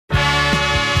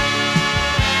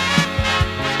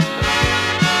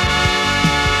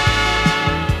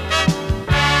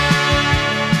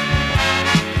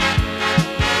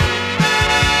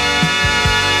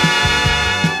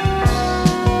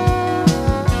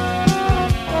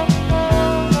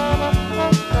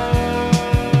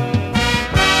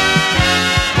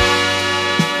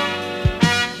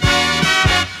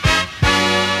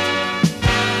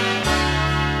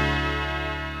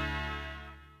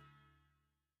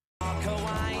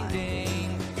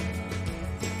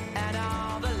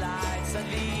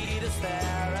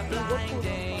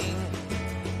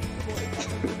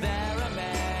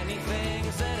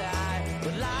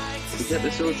Which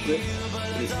episode's this?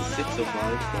 It's the 6 or 5,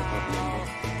 I can't remember.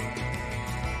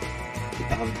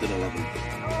 I haven't done 11.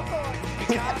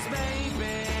 Because baby,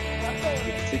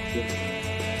 It's 6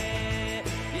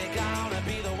 you're gonna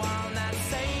be the one that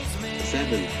saves me.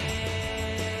 7.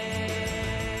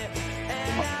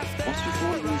 What's with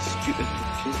all these stupid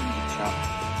pictures in the chat?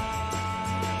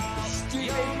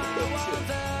 Stupid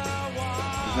pictures.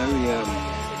 Very,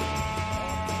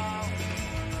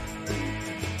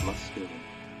 masculine.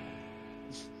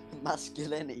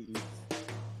 Masculinity.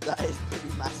 That is pretty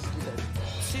masculine.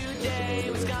 Today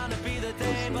was gonna be the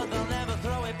day, but they'll never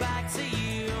throw it back to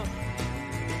you.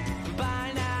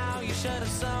 By now, you should have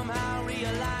somehow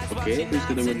realized what Okay, you who's not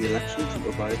gonna to win the do. election? Trump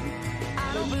or Biden?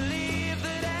 I don't believe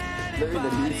that Maybe the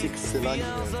anybody music's still on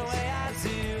feels the you. way I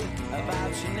do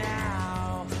about you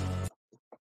now.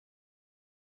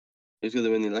 Who's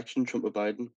gonna win the election? Trump or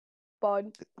Biden?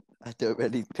 Biden. I don't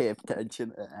really pay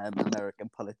attention to American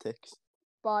politics.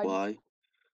 Biden. Why?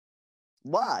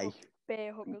 Why?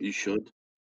 Bear hookers. You should.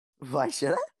 Why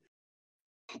should I?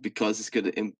 Because it's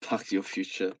gonna impact your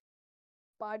future.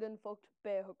 Biden fucked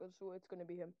bear hookers, so it's gonna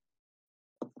be him.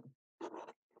 He's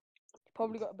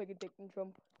probably got a bigger dick than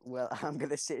Trump. Well, I'm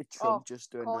gonna say Trump Oh,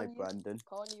 just to annoy Kanye. Brandon.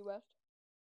 Kanye West.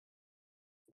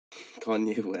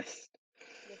 Kanye West.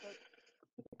 Yes,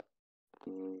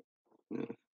 sir. Yeah.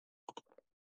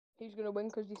 He's gonna win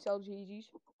because he sells Yeezys.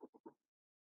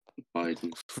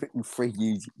 Biden. Free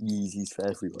Yeezys for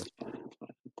everyone.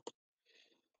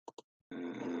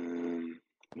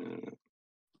 Yeah.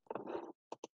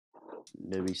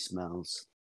 Louis smells.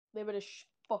 They better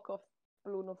fuck off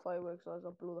blowing up fireworks as I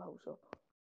blow the house up.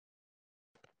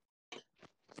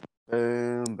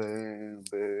 Boom, boom,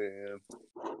 boom.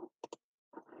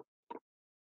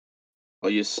 Are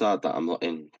you sad that I'm not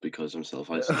in because I'm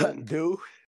self-isolating? No,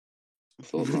 I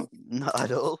thought not. not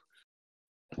at all.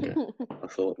 Okay. I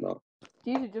thought not.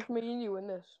 Jesus, just me and you in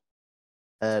this.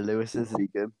 Lewis is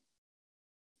vegan.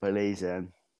 But he's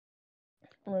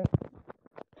Right.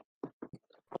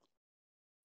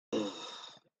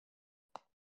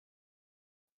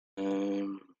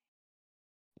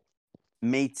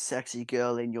 meet sexy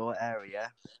girl in your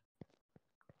area.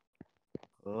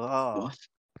 Oh, What?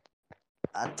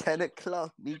 at 10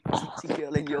 o'clock, meet sexy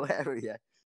girl in your area.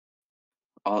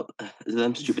 Oh,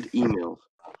 them stupid emails.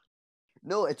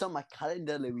 No, it's on my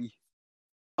calendar, Louis.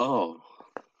 Oh.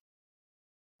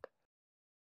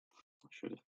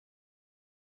 Should have.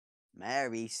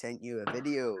 Mary sent you a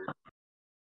video.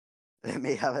 Let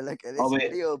me have a look at this Oh, wait.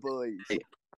 video, boys. Hey.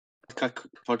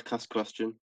 Podcast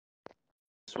question.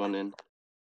 This one in.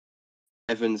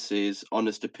 Evan says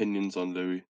honest opinions on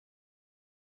Louis.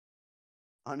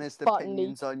 Honest Botany.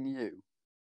 opinions on you.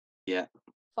 Yeah.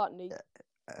 Fatney.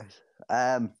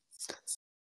 Um.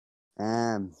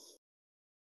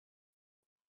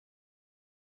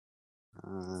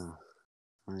 I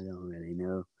don't really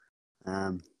know.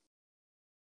 Yeah,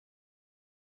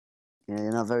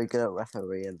 you're not very good at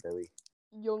refereeing, Louis.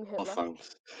 Young Oh, Hitler.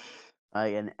 thanks.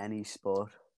 Like in any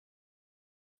sport.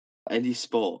 Any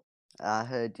sport. I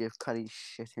heard you're kind of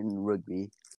shit in rugby.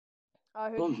 I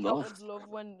heard No, you I'm not. shouted love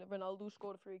when Ronaldo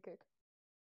scored a free kick.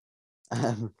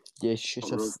 You're shit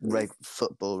Oh, at rugby.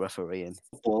 football refereeing.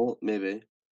 Football, maybe.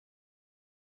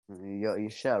 You're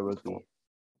shit at rugby.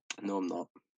 No, I'm not.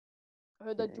 I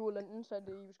heard that Yeah. Joe Linton said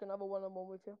that he was gonna have a one-on-one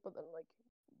with you, but then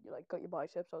you got your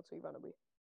biceps out, so you ran away.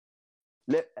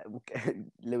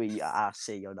 Louis, I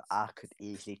see, I could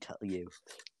easily tell you.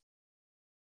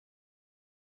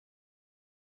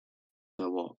 So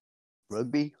what?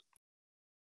 Rugby?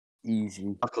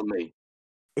 Easy. Tackle me.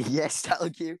 Yes, tackle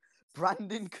you.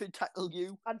 Brandon could tackle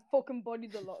you. I'd fucking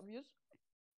bodied a lot of yous,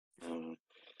 Um,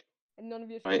 and none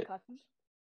of yous Right. got catches.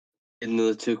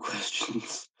 Another 2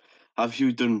 questions. Have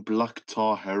you done black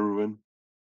tar heroin?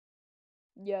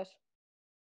 Yes.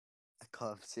 I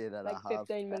can't say that Like I have.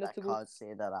 15 but minutes I ago. can't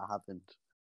say that I haven't.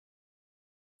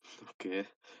 Okay.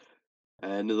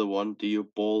 Another one. Do your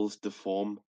balls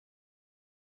deform?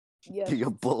 Yes. Do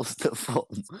your balls deform?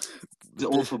 It's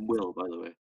all from Will, by the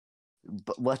way.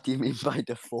 But what do you mean by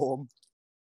deform?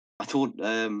 I thought,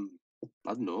 I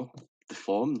don't know,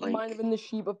 deform, like. Mine have been the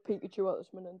sheep of Pikachu at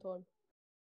this minute in time.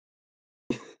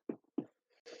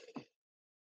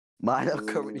 Mine are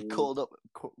currently curled up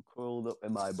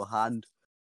in my hand.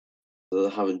 They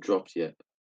haven't dropped yet.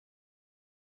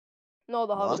 No,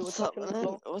 they haven't. They were What's touching the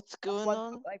floor. What's going What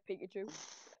on? look like Pikachu?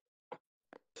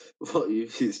 What you?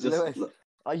 It's just. Lewis,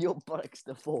 are your buttocks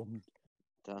deformed?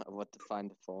 What define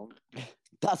the form?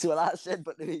 That's what I said,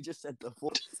 but he just said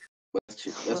deformed. Let's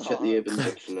check the Urban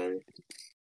Dictionary.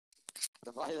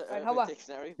 Why the Right, Urban how about-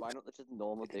 Dictionary? Why not just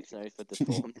normal dictionary for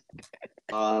deformed?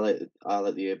 I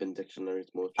like the Urban Dictionary.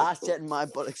 It's more I'm truthful. setting my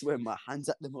buttocks with my hands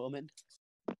at the moment.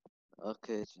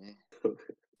 Okay, Jay.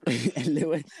 And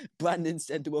Lewis, Brandon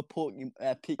said to a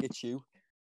Pikachu.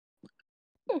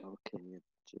 Okay,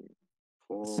 Jay.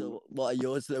 So, what are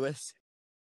yours, Lewis?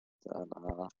 I'll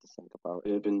have to think about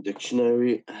it. Urban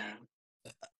Dictionary.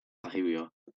 Here we are.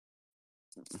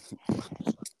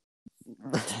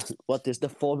 What does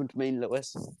deformed mean,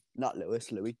 Lewis? Not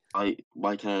Lewis, Louis.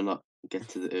 Why can I not get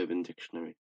to the Urban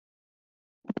Dictionary?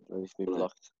 Louis be Right.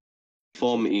 blocked.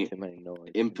 Deformity, Too many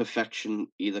noise. imperfection,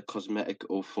 either cosmetic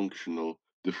or functional.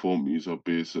 Deformities are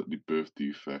basically birth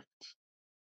defects.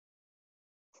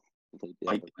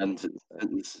 Like, and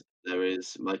sentence there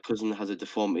is, my cousin has a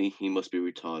deformity, he must be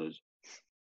retarded.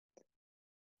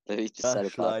 Louis just said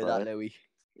it Try bad, that, right? Louis.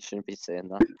 You shouldn't be saying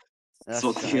that. That's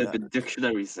what Try the that. Urban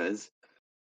Dictionary says.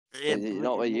 You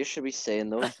know what you should be saying,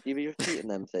 though? You be repeating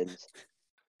them things.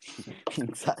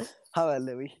 How are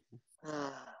Louis?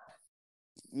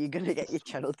 You're gonna get your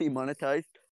channel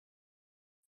demonetized.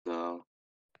 No.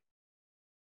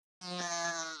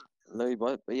 Louis,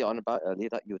 what were you on about earlier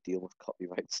that you were dealing with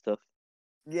copyright stuff?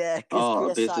 Yeah, Oh,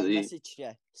 because PSI basically- messaged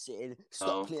you saying, stop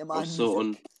No. playing I my was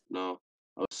music.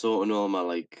 sorting all my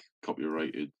like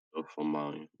copyrighted stuff on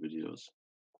my videos.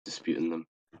 Disputing them.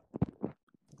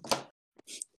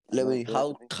 Louis,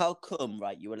 Yeah, how come,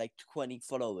 right, you were like 20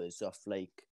 followers off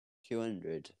like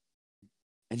 200?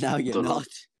 And now you're Don't know. not.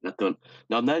 I don't.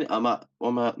 No,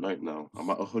 I'm at right now. I'm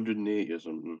at 180 or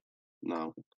something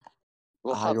now.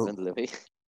 What I don't- happened, Louis?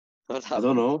 What I happened?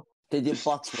 don't know. Did your Just-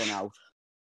 bots run out?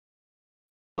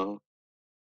 No.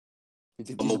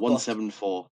 Did I'm your at bots-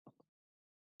 174.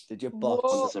 Did your Whoa.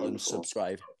 bots 174.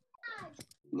 unsubscribe?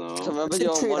 No. So remember It's a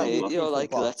you're on trade, I'm 180, looking you're for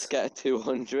like, bots. let's get a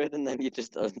 200, and then you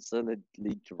just suddenly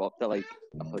dropped to like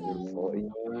 140.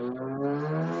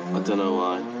 I don't know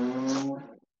why.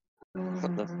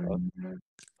 What the fuck?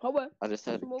 How about? I just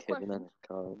heard Some more a kid in a questions?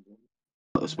 car.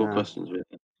 There's more Yeah. questions. Really.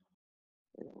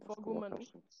 Yeah, Fuck let's go woman.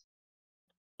 questions.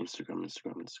 Instagram.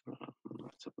 Let's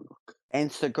have a look.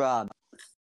 Instagram.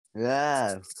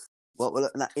 Yeah. What we're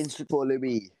looking at Instagram for,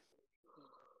 Louis.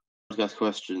 Podcast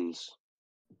questions.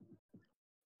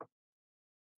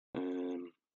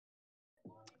 Um,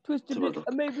 Twisted Have a link, look.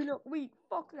 and maybe not weak.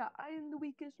 Fuck that. I am the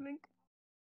weakest link.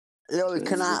 Louis, So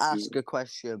can you- I ask a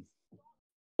question?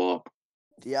 what?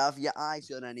 Do you have your eyes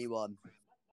on anyone?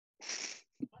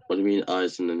 What do you mean,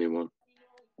 eyes on anyone?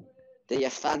 Do you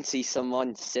fancy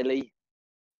someone silly?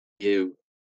 You.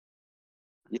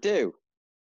 You do?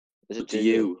 Is it Do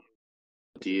genuine? you?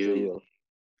 Do you? Real?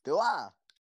 Do I?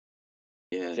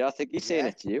 Yeah. Do you think you're saying Yeah.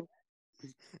 it's you?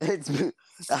 It's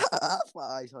I have my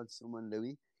eyes on someone,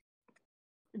 Louis.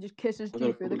 It just kisses Okay,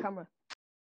 teeth through the cool. camera.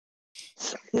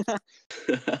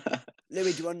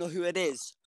 Louis, do you want to know who it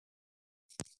is?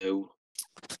 No.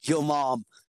 Your mom.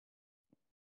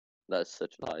 That's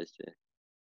such lies, Jay.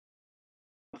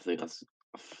 I think that's.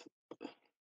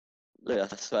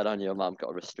 Look, I swear on your mum got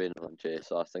a restraining on Jay,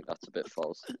 so I think that's a bit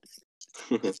false.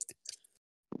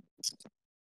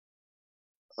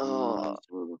 Oh, Let's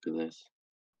have a look at this.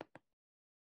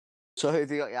 So who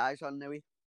have you got your eyes on, Louis?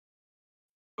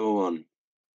 Go on. I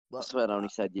Well, swear I only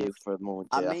said you for a moment,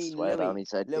 I Jay. I mean, swear I Louis, only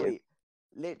said Louis,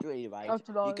 literally, right? That's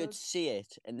what I You could heard. see it,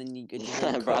 and then you could you. just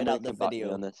cut Brandon out the can back me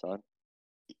video. on this one.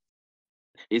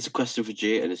 It's a question for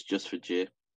Jay, and it's just for Jay.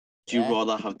 Do you Yeah.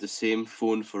 rather have the same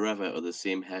phone forever or the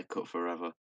same haircut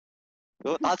forever?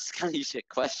 Well, that's kind of shit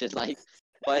question. Like,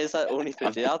 why is that only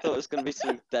for Jay? I thought it was going to be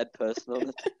something dead personal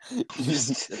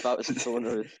about his phone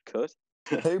or his cut.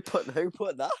 Who put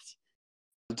that?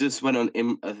 I just went on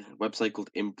a website called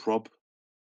Improb.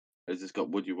 It's just got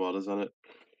Would You Rathers on it.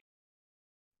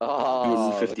 Oh, we're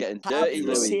 250 getting Have dirty, the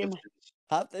Louis. same-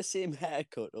 Have the same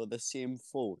haircut or the same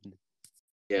phone?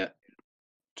 Yeah.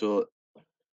 So,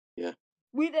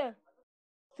 Wait there.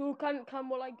 So can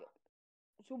we like?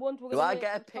 So once we're Do gonna I make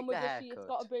get to this, pick can we the just see it's haircut?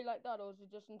 got to be like that, or is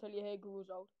it just until your hair grows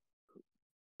out?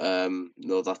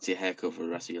 no, that's your haircut for the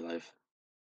rest of your life.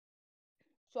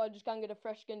 So I just can't get a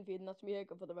fresh skin fade, and that's my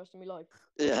haircut for the rest of my life.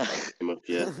 Yeah. Pretty much,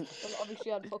 yeah. Well,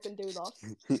 obviously I'd fucking do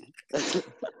that.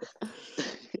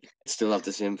 Still have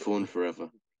the same phone forever.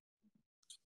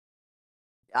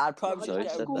 I'd probably Sorry,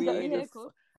 just said get a that. Go get a really.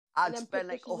 haircut. I'd and then spend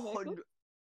pick like the same haircut? 100.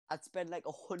 I'd spend like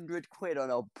 100 quid on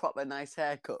a proper nice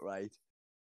haircut, right?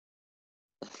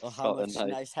 Or how Proper much nice.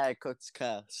 nice haircuts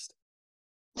cost,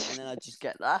 and then I'd just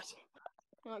get that.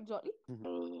 Yeah, exactly.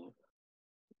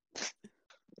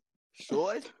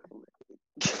 Sorted.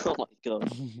 Oh my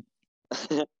god.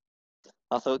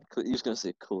 I thought you was going to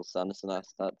say cool Sanderson. I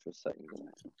asked that for a second.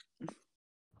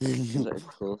 Is it a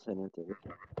cool thing to do?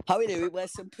 Howie Louis,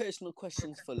 where's some personal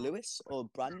questions for Lewis or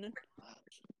Brandon?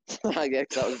 I guess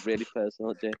that was really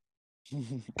personal, Jay.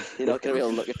 You're not going to be able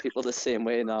to look at people the same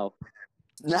way now.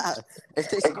 Nah, if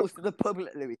this goes to the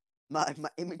public, Louis, my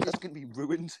image is going to be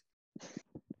ruined.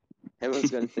 Everyone's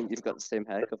going to think you've got the same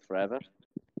haircut forever.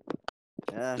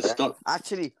 Yeah. Just stop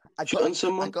Actually, I shooting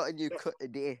someone. got a new cut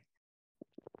today.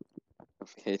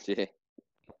 Okay, Jay.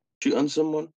 Shoot on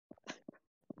someone.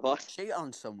 What? Cheat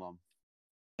on someone.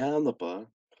 Yeah, on the bar.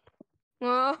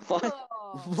 What?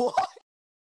 What?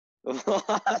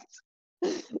 What?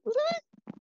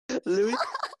 Louis?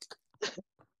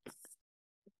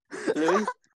 Louis?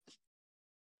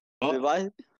 What?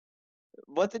 Louis?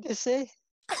 What did you say?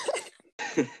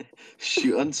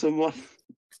 Shoot on someone.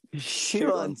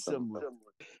 Shoot on someone.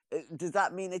 Does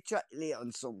that mean exactly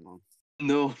on someone?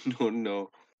 No.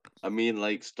 I mean,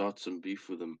 like, start some beef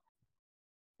with them.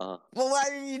 Oh. Well, why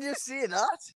didn't you just say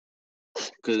that?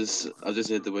 Because I just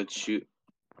said the word shoot.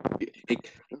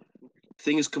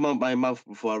 Things come out my mouth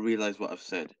before I realise what I've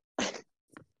said.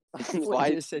 I thought Why?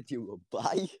 you just said you were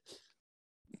bi.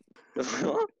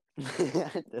 What?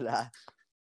 Dunno.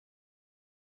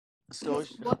 So,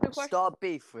 What's the question? start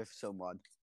beef with someone.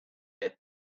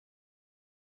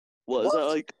 What is What? that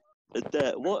like? A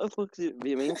dare? What the fuck do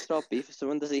you mean start beef with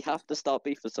someone? Does he have to start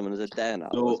beef with someone as a dare now?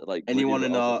 Or So is it like anyone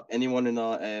in our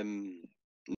our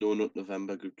No Nut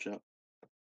November group chat?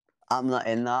 I'm not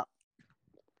in that.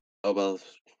 Oh well.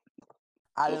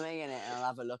 Add me in it and I'll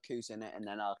have a look who's in it and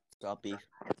then I'll start beef.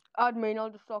 I'd mean I'll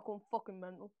just start going fucking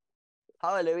mental.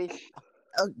 Hi, Louis.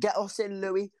 Get us in,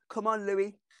 Louis. Come on,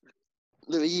 Louis.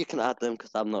 Louis, you can add them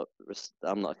because I'm not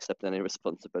accepting any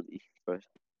responsibility for it.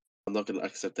 I'm not going to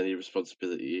accept any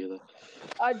responsibility either.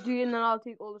 I'd do and then I'll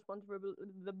take all the responsibility.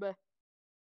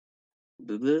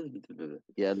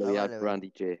 Yeah, Louis, Hello, add Louis.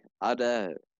 Brandy J. Add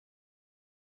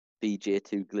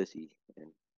BJ2 Glizzy.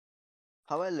 in.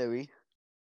 How are Louis?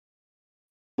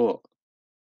 What?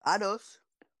 Add us.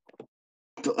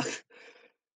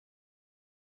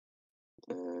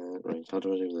 Right, how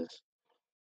do I do this?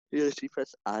 You literally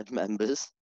press add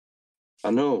members.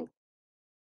 I know.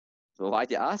 So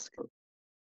why'd you ask?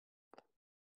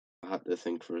 I had to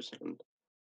think for a second.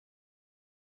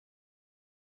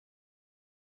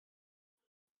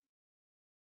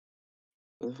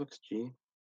 Where the fuck's G?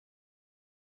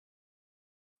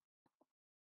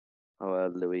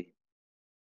 Oh, Louis.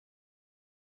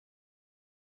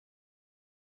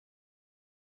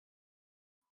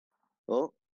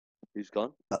 Oh, who's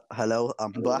gone? Hello,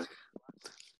 I'm back.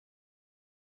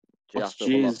 Jay, I What's thought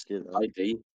we lost G's you then.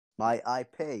 ID? My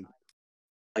IP.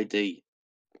 ID.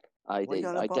 What are ID, you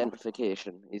on about?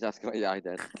 identification. He's asking about your On,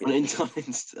 identification.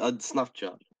 on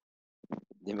Snapchat.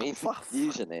 You mean Fuck.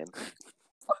 username?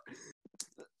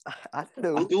 I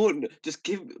don't I know. don't. Just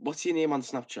give. What's your name on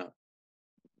Snapchat?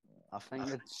 I think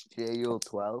it's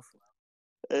JU12.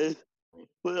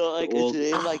 Well, like All- it's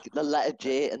your name, like the letter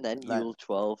J and then Like- Yule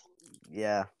 12.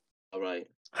 Yeah. All right.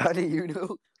 How do you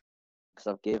know? Because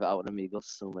I've gave it out on Amigos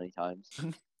so many times.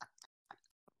 No,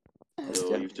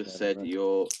 Yeah, you've just yeah, said right.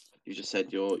 your. You just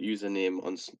said your username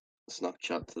on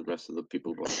Snapchat to the rest of the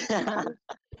people.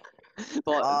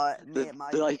 But Mate,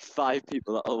 my... the like 5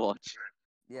 people that I watch,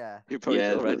 Yeah. who probably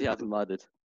Yeah, already have them added.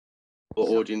 What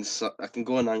audience? I can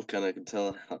go on Anchor and I can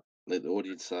tell like the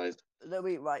audience size.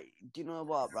 Louis, right, do you know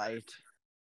what, right?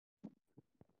 How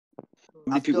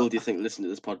many I've people done- do you think listen to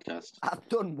this podcast? I've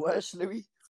done worse, Louis.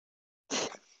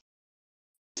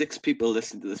 6 people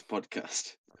listen to this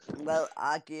podcast. Well,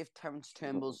 I gave Terence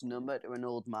Turnbull's number to an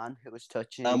old man who was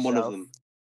touching I'm himself. one of them.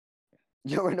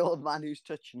 You're an old man who's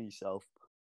touching himself.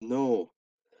 No.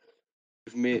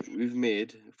 We've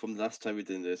made from the last time we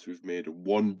did this, we've made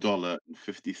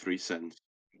 $1.53.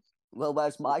 Well,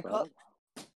 where's my Not cut?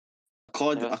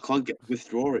 bad. I can't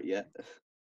withdraw it yet.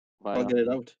 Why Can't not? get it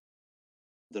out.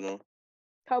 Don't know.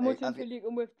 How Hey, much have until you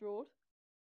can withdraw it?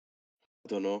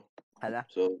 Don't know. Hello.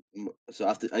 So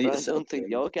after I need But to I set don't up think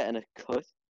payment. you're getting a cut.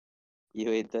 You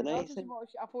ain't done I thought anything. he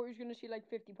was going to see like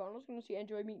 £50. I was going to see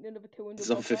enjoy meeting another 200. It's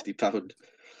not £50.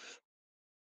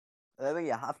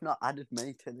 Louis, I have not added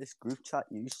me to this group chat,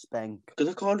 you spank. Because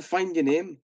I can't find your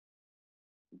name.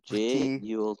 J, G.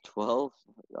 Yule 12.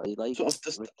 Are you like So I've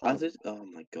just retarded? added. Oh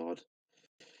my god.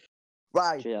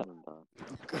 Right. J Adam Bar.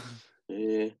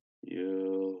 You.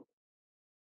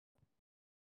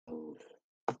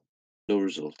 No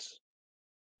results.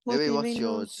 Louis, what's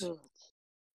yours?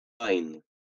 Fine.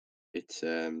 It's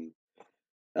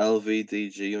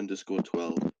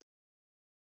LVDG_12.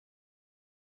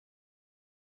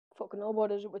 Fucking hell,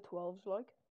 what is it with 12s like?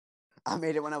 I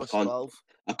made it when I was can't- 12.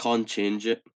 I can't change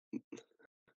it.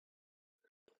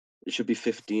 It should be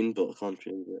 15, but I can't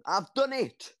change it. I've done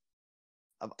it.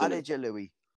 I've Done added you,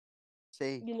 Louis.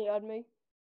 See? You need to add me.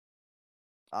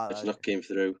 It's not came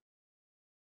through.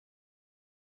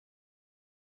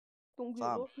 Don't get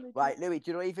Fam. lost, mate. Right, Louis,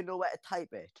 do you not even know where to type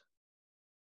it?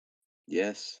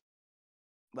 Yes.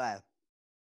 Where?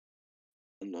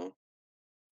 No.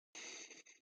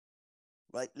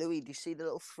 Right, Louis, do you see the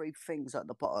little three things at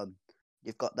the bottom?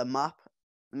 You've got the map,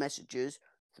 the messages,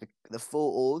 the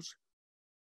photos.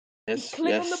 Yes.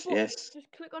 Click on the Yes. button. Yes.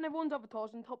 Just click on everyone's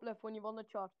avatars in top left when you're on the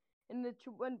chat. In the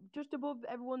when just above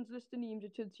everyone's list of names,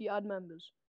 it should see add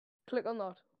members. Click on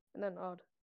that and then add.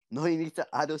 No, you need to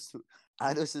add us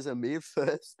as a mail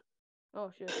first.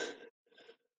 Oh shit.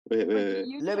 Wait.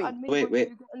 You just Louis, add me, Wait. but you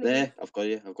get in the There. list. I've got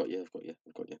you.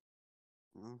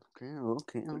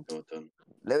 Okay. Done.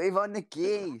 Louis on the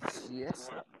geese. Yes.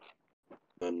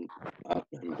 Done. Add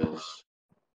members.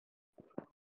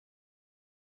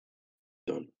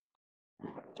 Done.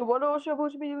 So what else are you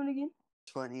supposed to be doing again?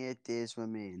 28 days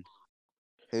remain.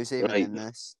 Who's even Right. in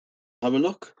this? Have a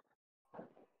look.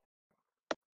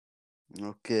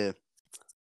 Okay.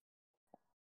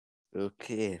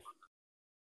 Okay.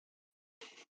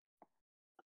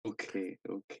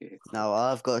 Now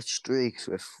I've got streaks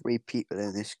with 3 people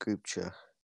in this group chat.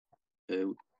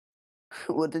 Who?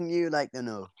 Wouldn't you like to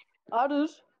know?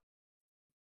 Adders.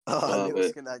 Oh, Lewis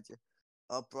wait. can add you.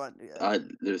 Oh, Brant,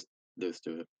 Lewis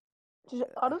do it. Just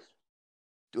adders.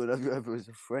 don't have you ever as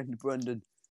a friend, Brendan?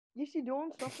 Yes, you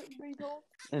don't. Stop it,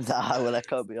 retard. Nah, well, I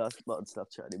can't be asked about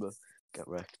Snapchat anymore. Get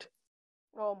wrecked.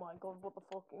 Oh my god, what the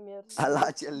fuck, mate? I'll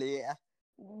add you later.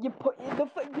 You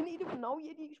need to know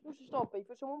you're supposed to stop beef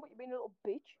with someone, but you're being a little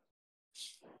bitch.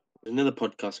 Another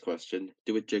podcast question.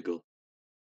 Do a jiggle.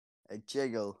 A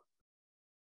jiggle.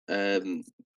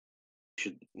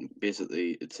 Should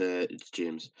basically it's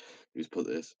James who's put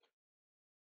this.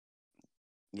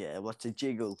 Yeah, what's a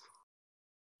jiggle?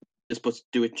 Just put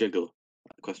do it jiggle.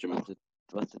 Question mark.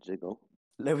 What's a jiggle?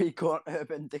 Louis, go on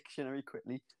Urban Dictionary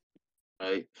quickly.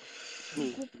 Right.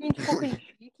 Just being fucking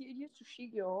chic, you idiots, to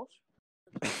shake your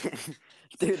ass.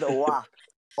 Do the whap.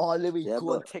 Oh, Louis, Yeah,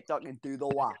 go on but- TikTok and do the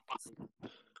whap.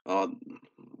 Oh,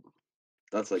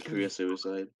 that's like career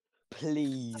suicide.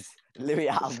 Please. Louis,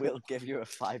 I will give you a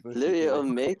 $5. Louis, it'll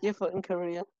make your fucking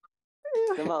career.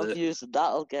 The amount of views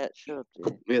that'll get, sure.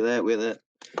 Jay. Wait there.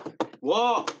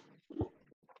 What?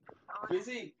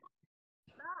 Busy.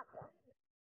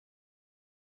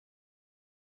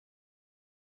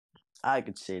 I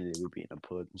could see Louis being a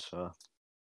pudding, so.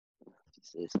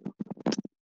 Jesus.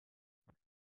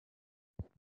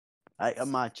 I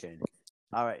imagine.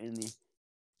 Alright,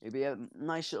 he'll be a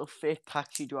nice little fake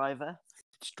taxi driver.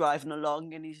 Just driving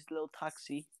along in his little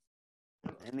taxi.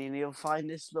 And then he'll find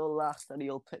this little lass that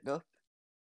he'll pick up.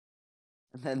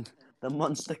 And then the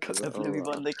monster cut of Little Louis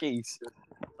lass. Van der Geese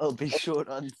will be shown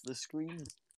on the screen.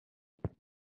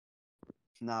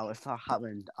 Now, if that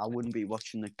happened, I wouldn't be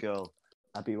watching the girl.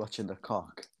 I'd be watching the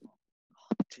cock.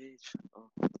 Jeez. Oh.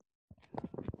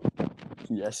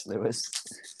 Yes, Lewis.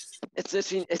 It's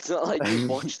literally, it's not like you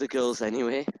watch the girls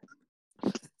anyway.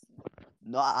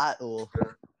 Not at all.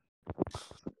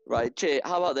 Right, Jay,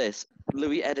 how about this?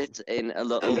 Louis edits in a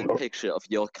little picture of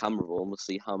your camera roll and we'll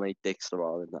see how many dicks there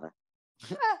are in there.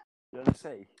 You want to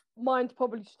see? Mine's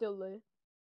probably still there.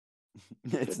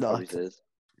 It's It not. probably is.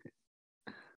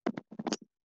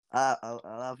 I'll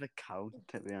have a count,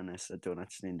 to be honest. I don't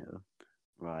actually know.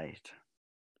 Right.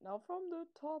 Now from the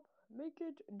top, make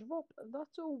it drop.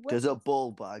 That's a web. There's a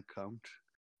ball bag count.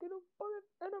 Get a bucket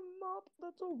and a mop.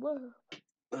 That's a web.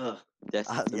 Ugh. Yes,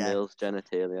 it's the yeah. male's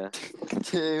genitalia.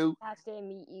 2. That's the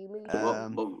meet you,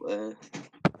 Louis.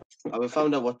 I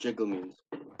found out what jiggle means.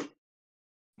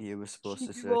 You were supposed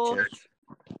to Cheeky search boy. it.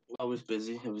 I was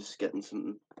busy. I was getting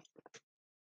something.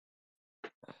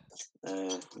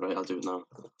 Right, I'll do it now.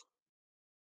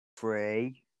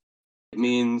 3. It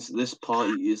means this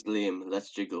party is lame.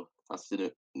 Let's jiggle. That's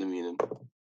the meaning.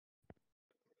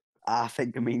 I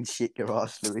think it means shake your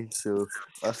ass, Louis. So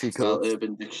off you Well, go.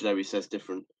 Urban Dictionary says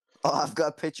different. Oh, I've got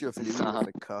a picture of Louis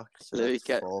with a cock. So Louis that's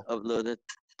get 4. uploaded.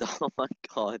 Oh my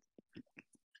god.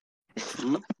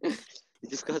 Hmm? You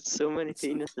just got so many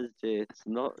penises, Jay. It's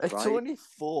not It's right. only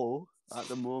 4 at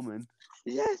the moment.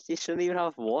 Yes, you shouldn't even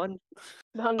have one.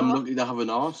 I'm lucky to have an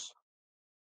arse.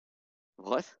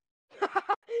 What?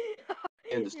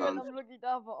 I understand. I'm lucky to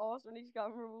have an arse on his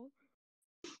camera roll.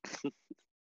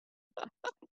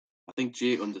 I think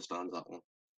Jay understands that one.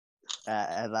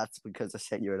 That's because I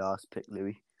sent you an arse pic,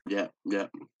 Louis. Yeah.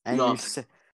 And No, you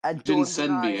and didn't don't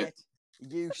send me deny it.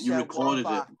 You You sent one recorded it.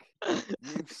 back.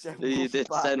 You sent You one did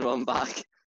back. send one back.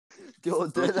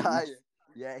 Don't No, I deny didn't. it.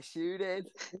 Yes, you did.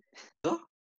 Huh?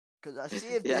 Because I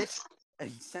saved Yes. it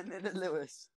and sent it to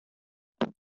Lewis.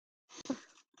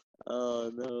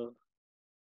 Oh no.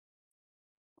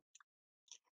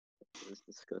 It was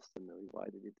disgusting, Louis. Why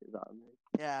did you do that to me?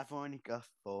 Yeah, I've only got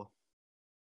 4.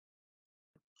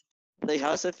 Like,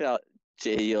 how's it feel?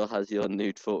 JL has your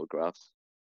nude photographs.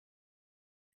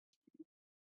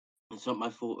 It's not my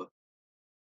photo.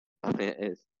 I mean, it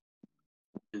is.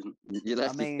 Isn't. You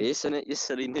left mean- your face in it, you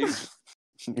silly nude.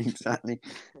 Exactly.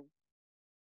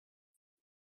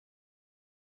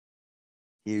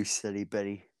 You silly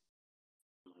Betty.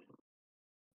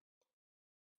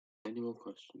 Any more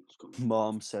questions? Come on.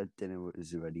 Mom said dinner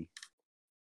was ready.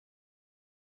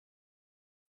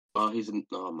 Oh, he's in.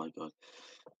 Oh my god.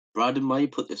 Brandon, why you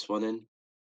put this one in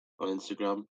on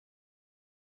Instagram?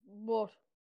 What?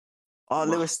 Oh, What?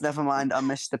 Lewis, never mind. I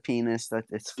missed the penis. That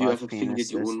it's Do you 5 ever fingered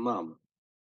your penises. own mum?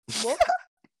 What?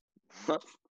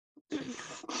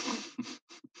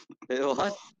 Wait,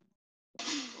 what?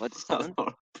 What just happened?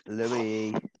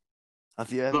 Louis,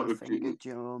 have you Not ever repeating. fingered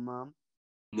your own mum?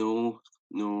 No.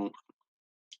 Who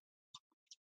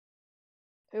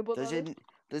put Does that in?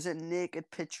 does a naked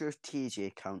picture of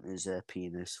TJ count as a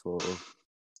penis photo?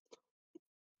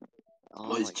 Oh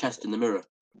What, his my chest in the mirror?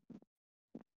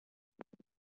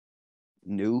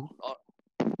 No.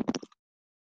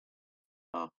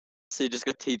 So you just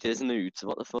got TJ's nudes,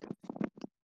 what the fuck?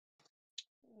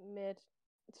 Mate.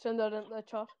 Send that into the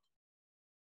chat.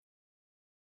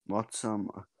 What's some?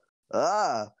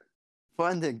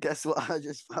 Brandon, guess what I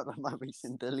just found on my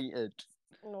recent deleted?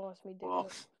 No, that's me doing Oh.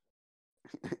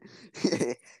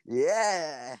 it.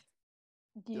 Yeah,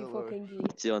 D Don't worry. fucking G.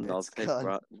 It's your knob It's pick, gone.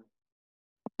 bro.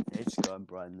 it's gone,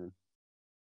 Brandon.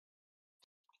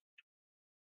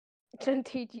 Send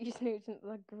TG's news into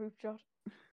the group chat.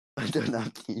 I don't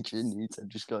have TJ nudes. I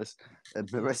just got a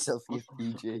mirror selfie of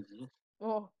TJ. Do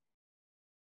Oh,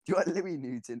 you want Louis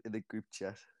nudes into the group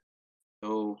chat?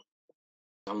 No.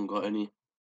 I haven't got any.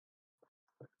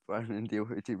 Brandon, do you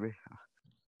want to be?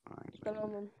 spell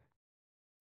on them.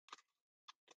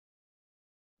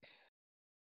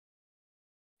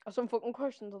 Got some fucking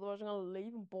questions, otherwise I'm gonna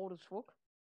leave. I'm bored as fuck.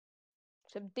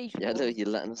 Some decent Yeah, ones. Louis, you're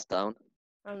letting us down.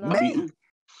 And Me? I've eaten.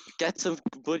 Get some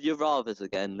Would You Rathers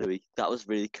again, Louis. That was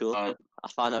really cool. Right. I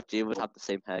found out Jim would have the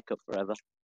same haircut forever.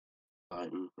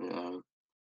 Yeah.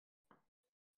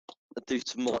 I'd do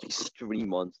some more extreme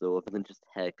ones though, other than just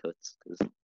haircuts. 'Cause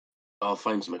I'll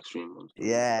find some extreme ones.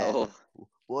 Yeah. oh,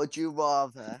 Would you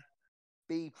rather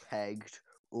be pegged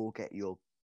or get your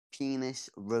penis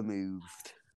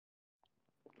removed?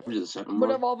 What is the second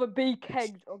would I one? rather be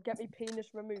kegged or get me penis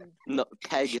removed? no,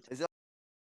 pegged,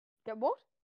 Get what?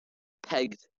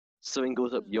 pegged. Something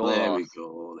goes up your There arse. we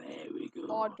go. There we Oh,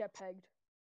 go. I'd get pegged.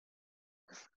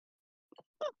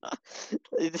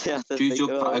 You have to Choose think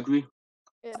your about it. category.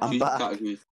 It'd I'm have Choose to your back.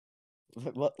 category.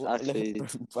 What, Actually-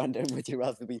 Brandon, would you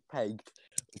rather be pegged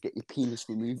or get your penis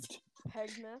removed? be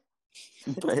pegged, man.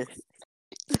 But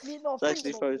Me not It's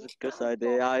actually think probably about a good it.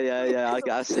 idea.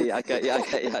 Yeah. I see. I get you. You're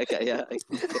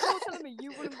telling me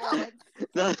you wouldn't want it.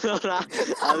 No.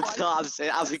 I'm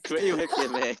saying I agree with you,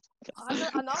 mate. I know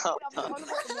I'm on about the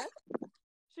man.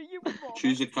 So you would rather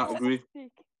Choose your not have category. a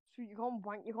dick, so you can't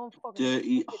wank, you can't fucking Dirty,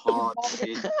 you hard rather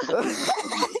get- shit.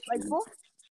 Like what?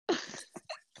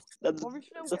 That's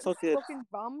Obviously I'm the getting fucking fucking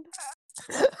rammed.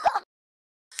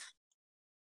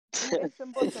 If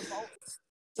somebody's about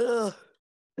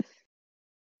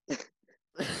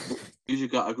Choose your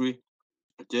category.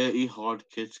 Dirty, hard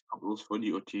kids, couples,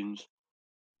 funny or teens.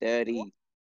 dirty.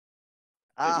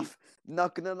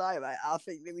 not gonna lie, right? I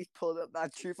think that we pulled up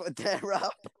that truth or dare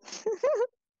rap.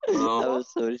 No. That was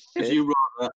so Would shit.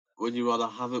 you rather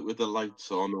have it with the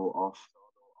lights on or off?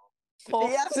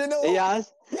 talk. Yes or no? He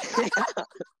has.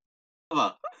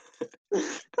 Ever?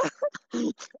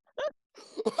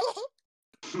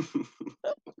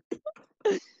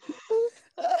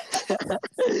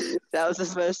 That was the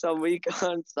first time we got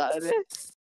on Saturday.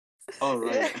 All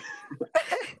right.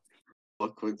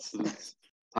 What coincidence?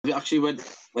 Have you actually went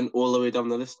all the way down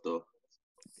the list though?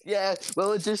 Yeah,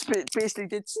 well, it just basically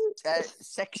did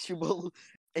sexual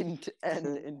and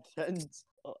intense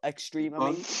or extreme.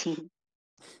 I mean,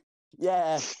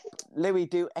 yeah, Louis,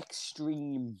 do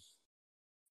extreme.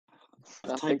 I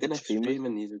Type think in extreme. extreme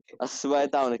and these. I swear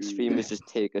down, extreme is just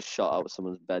take a shot out of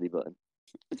someone's belly button.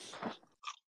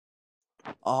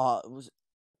 Oh, it was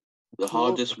The Cool.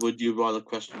 hardest would you rather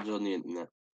questions on the internet.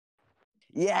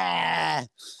 yeah.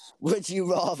 Would you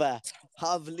rather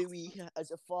have Louis as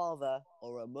a father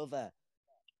or a mother?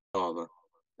 Father.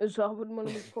 So I wouldn't want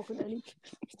to be fucking any.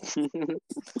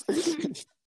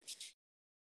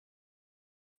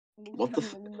 What the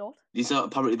Definitely not. These are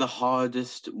apparently the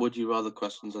hardest would you rather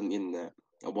questions on the internet.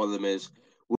 And one of them is,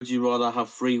 would you rather have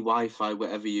free Wi-Fi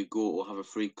wherever you go or have a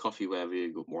free coffee wherever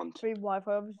you want? Free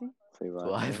Wi-Fi, obviously. Free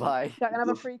Wi-Fi. Wi-Fi. So I can have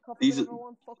a The- free coffee these whenever are- I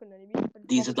want. Fucking anyway.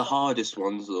 These are the hardest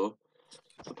ones, though,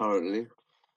 apparently.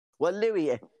 Well,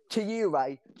 Louis, to you,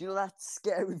 right? Do you know that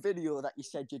scary video that you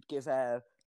said you'd give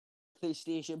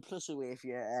PlayStation Plus away if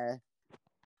you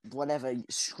whatever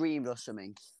screamed or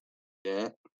something? Yeah.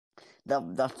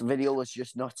 That video was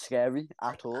just not scary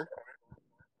at all.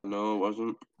 No, it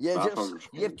wasn't.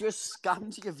 You've just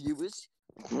scammed your viewers.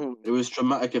 It was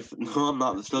traumatic. No, I'm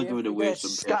not. They're still giving away You're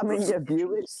some scamming your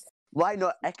viewers. Why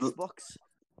not Xbox?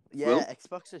 Yeah, Well-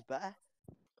 Xbox is better.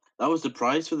 That was the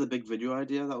prize for the big video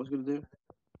idea that I was going to do.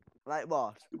 Like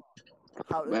what?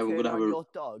 How to Well, we're turn gonna on have a- your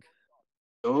dog?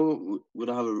 No, we're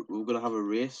gonna have a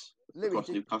race Louis, across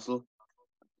did- Newcastle.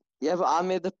 Yeah, but I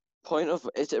made the point of,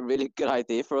 is it a really good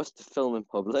idea for us to film in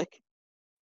public?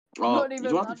 Oh, Not you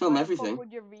even don't have to that, film why the fuck everything.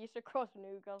 would you race across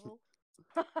Newcastle?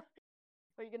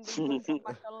 Or you can do one from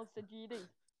McDonald's to GD.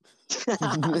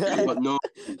 I got no,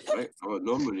 right? I got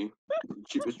no money.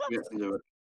 Cheapest way to do it.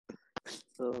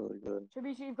 Oh my god. So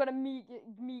basically, you've got to meet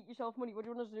yourself money. What do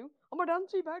you want us to do? I'm a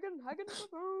dancey hagging for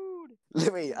food.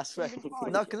 Louis, I swear, Even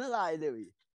I'm not gonna lie,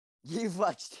 Louis. You've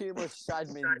watched too much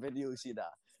Sidemen videos, you know.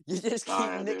 You just keep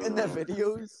I do, nicking the man.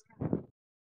 videos.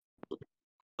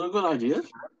 They're good ideas.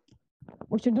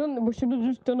 We should have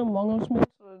just done Among Us, mate.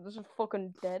 So this is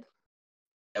fucking dead.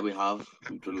 Yeah, we have.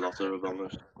 We've done lots of Among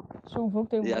Us. So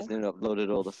fucked He hasn't even uploaded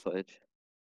all the footage.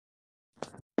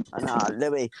 Nah,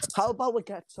 Louis. How about we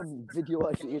get some video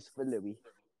ideas for Louis?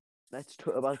 Let's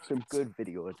talk about some good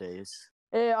video ideas.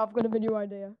 Yeah, I've got a video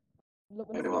idea.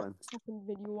 Looking Okay, for well. fucking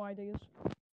video ideas.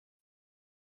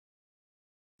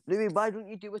 Louis, why don't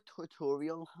you do a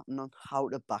tutorial on how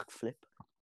to backflip?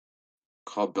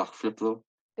 Called Backflip, though.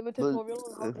 Do a Well,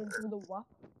 tutorial on how to do the WAP.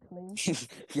 Please.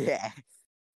 Yeah.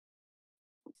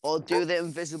 Or do the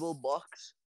invisible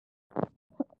box.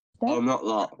 Oh, not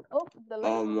that. Oh, the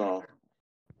Oh, light. no.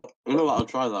 You know what? I'll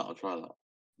try that.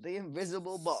 The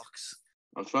invisible box.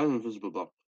 I'll try an invisible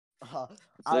box. Uh,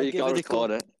 So you gotta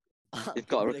record it. I'll You've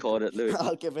got to give it a go. record it, Louis.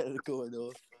 I'll give it a go,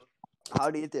 though.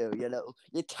 How do you do?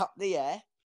 You tap the air.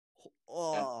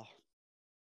 Oh.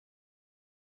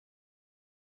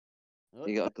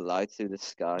 You gotta glide through the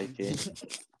sky, Jay.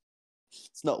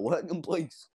 It's not working,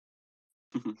 boys.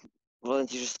 Well, then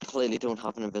you just clearly don't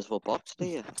have an invisible box, do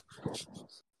you?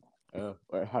 Oh,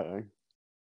 wait, hang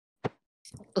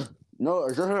on. No,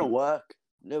 it doesn't work.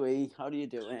 Louis, how do you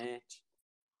do it?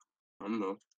 I don't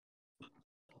know.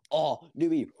 Oh,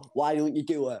 Louis, why don't you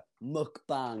do a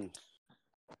mukbang?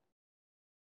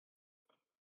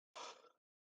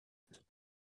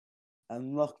 A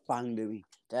mukbang, Louis.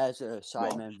 There's a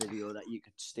Sidemen video that you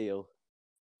could steal.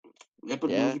 Yeah, but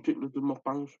Yeah. loads of people do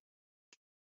mukbangs.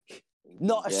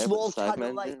 Not a Yeah, but small Sidemen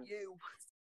channel like do. you.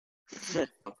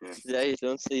 Okay. Yeah, you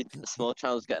don't see the small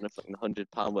channels getting a fucking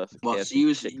 £100 worth of Well, so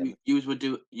KFC chicken. you would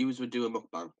do a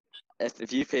mukbang.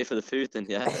 If you pay for the food, then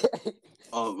yeah,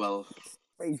 Oh well,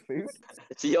 Free food.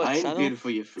 it's your I ain't channel. paying for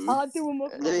your food. I'll do a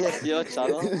mukbang. Louis, it's your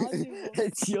channel. I'll do one.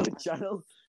 It's your channel.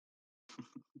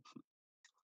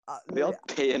 We are Louis,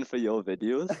 paying for your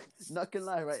videos. not gonna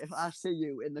lie, right? If I see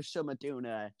you in the summer doing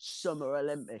a Summer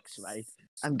Olympics, right,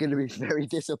 I'm gonna be very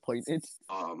disappointed.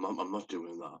 Oh, I'm not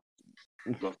doing that.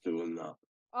 I'm not doing that.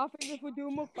 I think if we do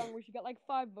a mukbang, we should get like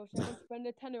 5 of us and then spend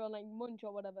a tenner on like munch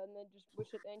or whatever, and then just we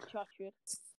sit there and chat shit.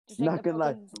 Just like Not the gonna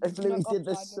lie, fucking if Louis knock-off did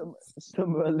the Sidemen.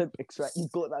 Summer Olympics, right, you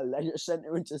go to that leisure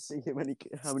centre and just see how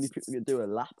many people can do a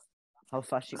lap, how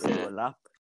fast you can do a lap.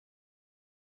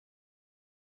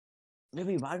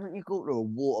 Louis, why don't you go to a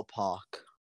water park?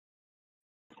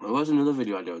 There was another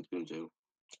video idea I was going to do.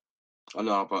 I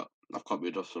know, but I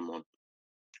copied off someone.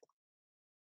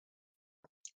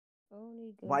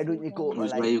 Why don't you go It to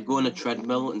was like- where you go on a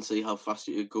treadmill and see how fast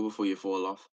you could go before you fall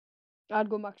off. I'd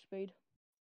go max speed.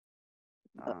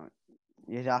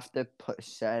 You'd have to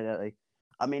set it like,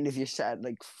 I mean, if you set it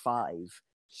like 5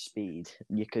 speed,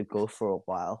 you could go for a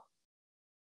while.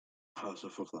 Oh, so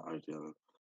fuck that idea then.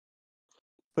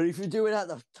 But if you do it at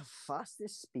the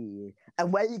fastest speed,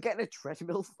 and where you getting a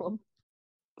treadmill from?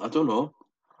 I don't know.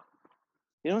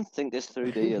 You don't think this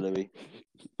through, do you, Louis?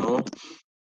 No.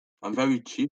 I'm very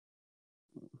cheap.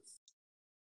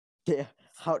 Yeah,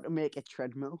 how to make a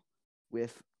treadmill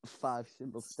with 5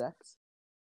 simple steps.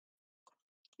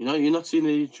 You know, you're not seeing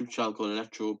a YouTube channel called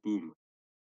Electro Boom.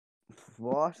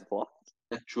 What? What?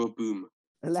 Electro Boom.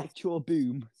 Electro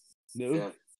boom? No.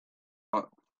 Yeah.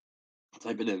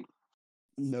 Type it in.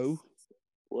 No.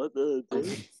 What the?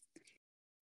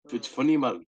 It's funny,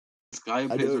 man. This guy I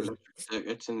plays with know. electric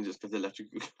circuits and he just gets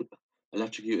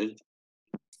electrocuted.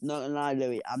 Not gonna lie,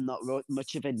 Louis, I'm not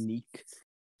much of a neek.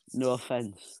 No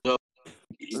offense.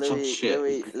 He talks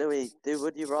shit. Louis, do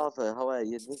Would You Rather. How are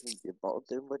you living your bottle?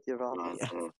 Do Would You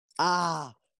Rather.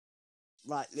 Ah,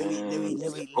 right, Louis,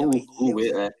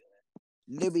 Wait there.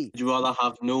 Louis. Would you rather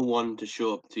have no one to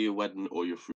show up to your wedding or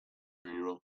your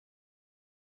funeral?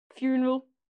 Funeral.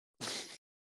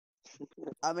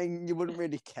 I mean, you wouldn't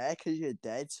really care because you're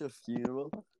dead, so funeral.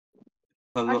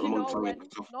 I'm not Actually, the one no, carrying wedding.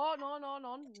 the coffin.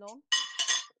 No.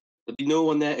 There'd be no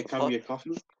one there to carry your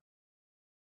coffin.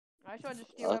 I should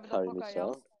just do I'll whatever the carry fuck I am.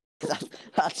 myself.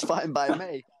 That's fine by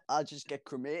me. I'll just get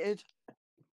cremated.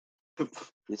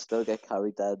 You still get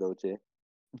carried there, though, Jay.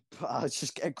 I'll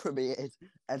just get cremated.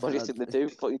 And What do you then think they do?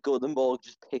 Fucking go to the morgue,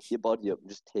 just pick your body up and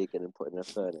just take it and put it in a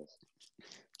furnace.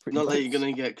 Not like you're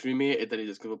gonna get cremated, then you're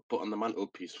just gonna put on the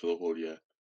mantelpiece for the whole year.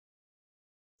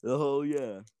 Oh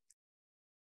yeah.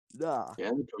 Nah. Yeah,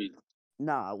 probably.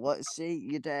 Nah. What? See,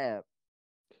 you're there.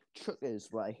 Truckers,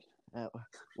 right?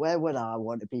 Where would I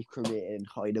want to be cremated and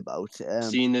hide about?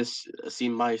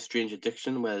 Seen My Strange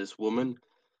Addiction, where this woman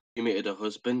cremated her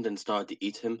husband and started to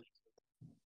eat him.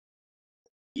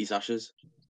 Eat his ashes.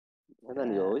 And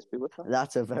then you always be with her.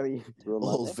 That's a very It's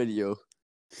romantic. old video.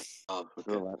 Oh, It's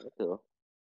okay. romantic, though.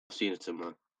 I've seen it somewhere.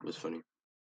 It was funny.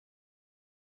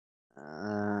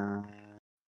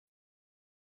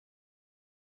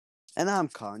 And I'm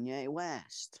Kanye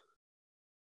West.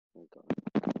 Oh, God.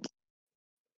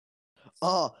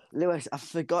 Oh, Lewis, I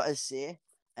forgot to say,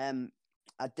 I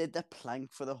did the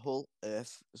plank for the whole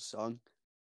Earth song.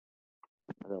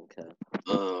 I don't care.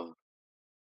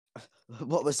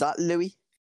 What was that, Louis?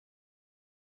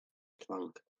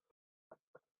 Clank.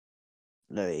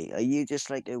 Louis, are you just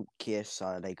like a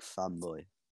KSI like fanboy?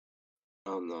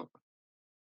 I'm not.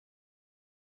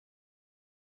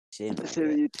 Same The like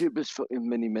theory it. YouTuber's fucking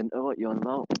mini minter. What you on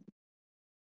about?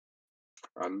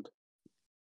 And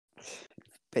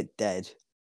Bit dead.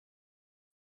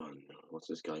 oh no, what's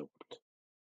this guy want?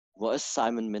 What has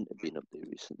Simon Minter been up to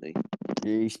recently?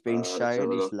 He's been Let's sharing have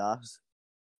a his look. laughs,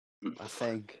 I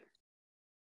think.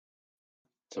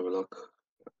 Let's have a look.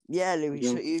 Yeah, Louis. Yeah.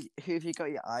 So who have you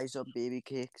got your eyes on, baby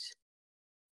cakes?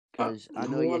 Because I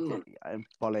no know you one, do.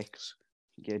 Bollocks,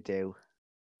 you do.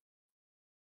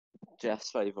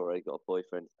 Jeff's right, I've already got a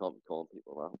boyfriend. You can't be calling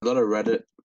people that. Got a Reddit.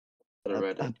 Got a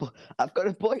Reddit. I've got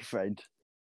a boyfriend.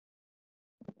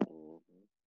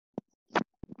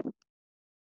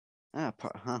 Huh?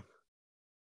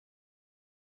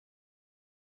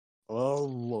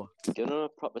 Oh, Give her a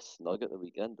proper snug at the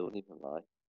weekend, don't even lie.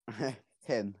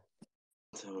 him.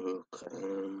 Let's have a look.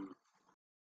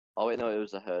 Oh wait, no, it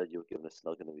was a her you were giving a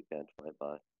snug in the weekend.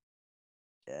 Bye.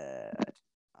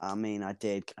 I mean, I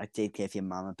did give your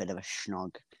mum a bit of a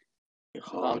snog.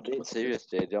 No, I'm being serious,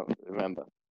 Jay. Don't remember.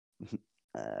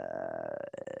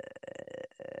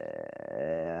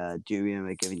 Do you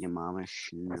remember giving your mum a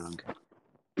snog?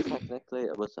 Technically,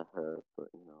 it was a her, but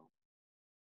you know.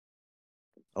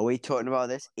 Are we talking about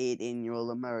this 18-year-old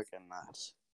American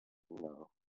lass? No.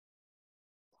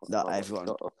 Not What everyone.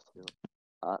 got up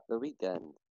to at the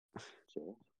weekend,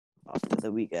 Jay. After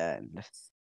the weekend.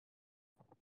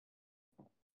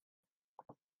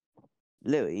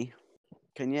 Louis,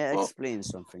 can you What? explain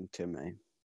something to me?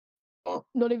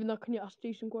 Not even that. Can you ask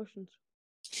decent questions?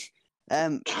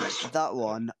 That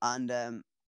one, and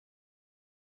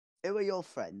who are your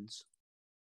friends?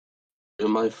 They're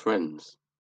my friends.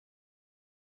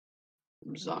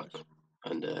 Zach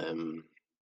and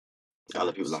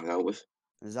other people I hang out with.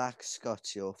 Zach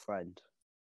Scott's your friend.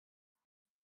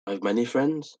 I have many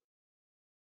friends.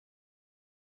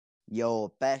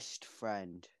 Your best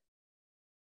friend.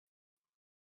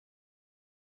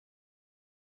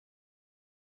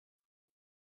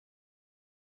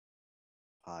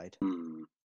 Hide.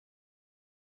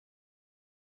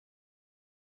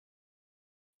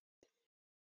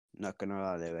 Not gonna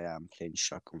lie, Louis, I'm playing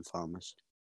Shotgun Farmers.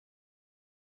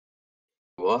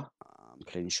 What? I'm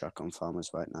playing Shotgun Farmers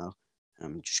right now.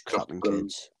 I'm just clapping Shotgun.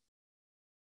 kids.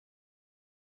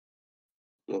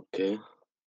 Okay.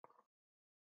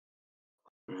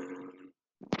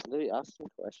 Louis, ask some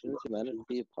questions. You meant it to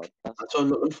be a podcast. That's what I'm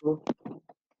looking for.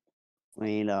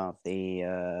 We love the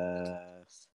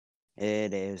Earth.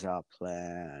 It is our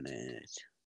planet.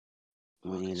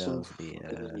 We love the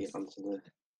Earth.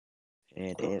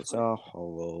 It is our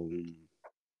home.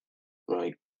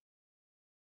 Right.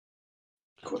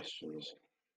 Questions.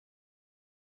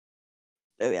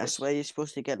 Louis, I swear you're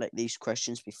supposed to get like these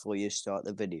questions before you start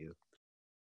the video.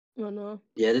 I know.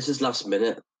 Yeah, this is last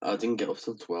minute. I didn't get up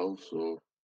till 12, so.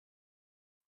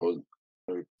 Well,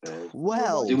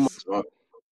 Well, do more tomorrow.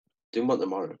 Do one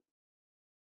tomorrow.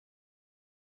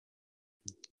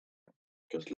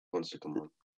 Because Luke wants to come on.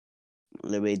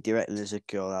 Louis, do you reckon there's a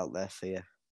girl out there for you?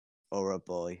 Or a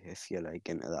boy, if you're like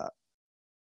into that?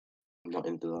 I'm not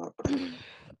into that.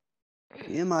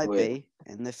 You might Wait.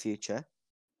 be in the future.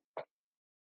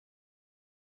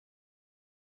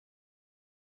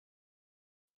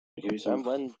 Give me some And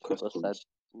when people questions. said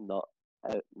not,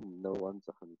 no one's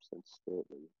 100% straight,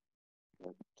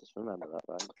 yeah, just remember that,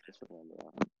 right? Just remember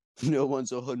that. No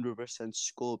one's 100%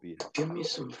 Scorpion. Give me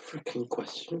some freaking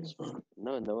questions, man.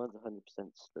 No one's 100%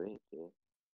 straight, yeah.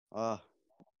 Oh,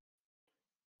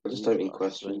 I just You type in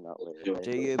gotta swing questions. that way, Two- right?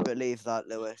 do you believe that,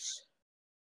 Lewis?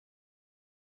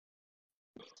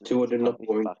 200 not Can't be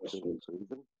boring factually questions.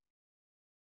 proven.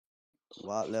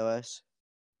 What, Lewis?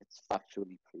 It's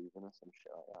factually proven or some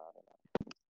shit like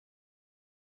that.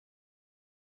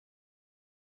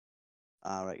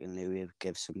 I don't know. I reckon Louis would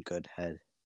give some good head.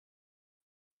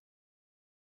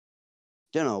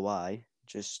 Don't know why.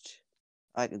 Just,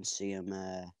 I can see him.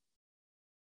 I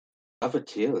have a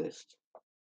tier list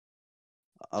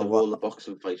Oh, of all the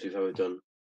boxing fights we've ever done.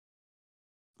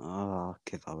 Oh,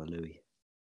 give our Louis.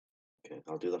 Okay,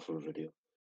 I'll do that for a video.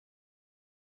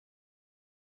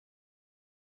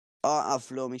 Oh, I've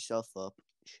blown myself up.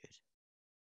 Shit.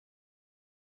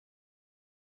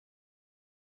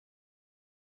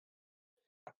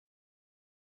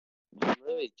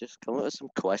 Louis, just come up with some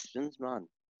questions, man.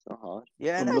 It's not hard.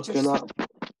 Yeah, I'm no, looking just at.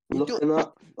 you Looking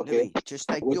at. Okay. Louis, just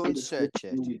like What don't the search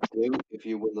first thing it. you do if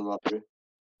you win the lottery?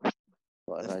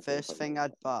 What did I The do first if I thing win?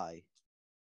 I'd buy.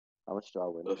 How much do I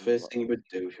win? The from first thing you lottery?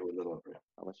 would do if you win the lottery.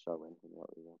 How much do I win from the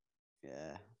lottery? then?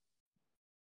 Yeah.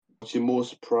 What's your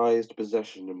most prized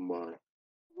possession and why?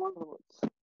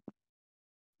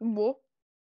 What?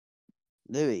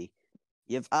 Louis,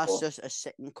 you've asked What? us a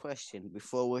second question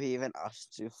before we even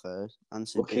asked you first.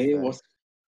 Answered Okay, you what's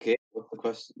first. the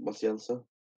question? What's the answer?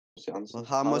 What's the answer? Well,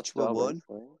 how much do we I win won?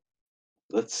 for you?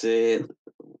 Let's say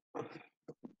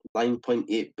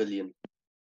 9.8 billion.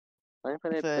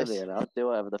 9.8 First. billion. I'll do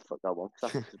whatever the fuck I want. 'Cause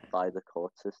I can just buy the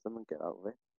court system and get out of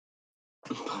it.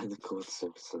 By the code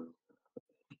Simpson.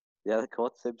 Yeah, the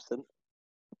court Simpson.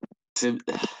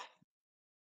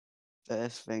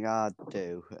 First thing I'd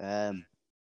do.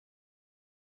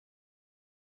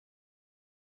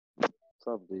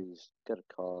 Probably just get a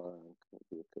car and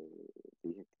vehicle.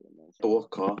 Man. What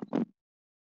car?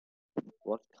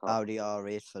 What car? Audi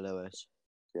R8 for Lewis.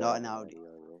 Yeah, Not an Audi.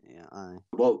 yeah. Yeah, aye.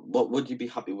 What would you be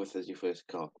happy with as your first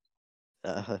car?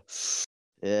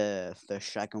 Yeah, the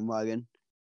Shaggin' Wagon.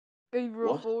 Either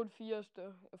What? a Ford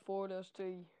Fiesta, a Ford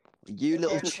ST. You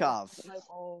little Type chav.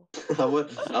 of-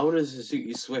 I want a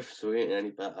Suzuki Swift, so it ain't any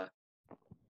better. I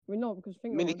mean, no, because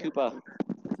think Mini about it. Cooper.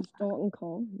 It's a starting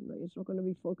car. Like, it's not going to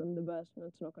be fucking the best, and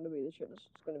it's not going to be the shittest.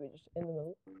 It's going to be just in the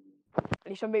middle. At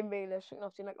least I'm being realistic,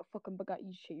 not seeing like a fucking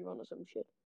Bugatti Chiron or some shit.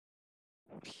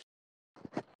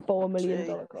 $4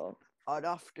 million car. I'd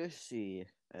have to see.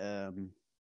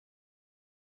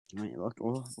 Wait,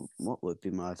 what would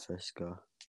be my first car?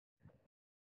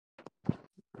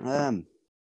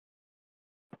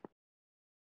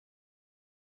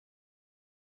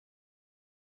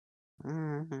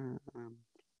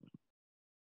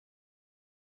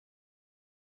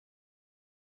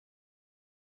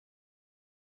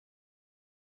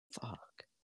 Fuck.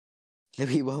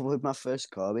 Louis, what would my first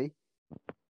car be?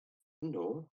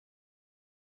 No.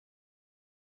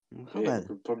 How Yeah, we well?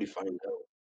 could probably find out.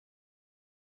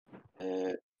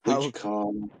 How- Which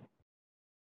car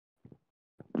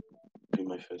be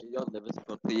my first? You're never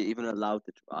supposed to be even allowed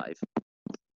to drive.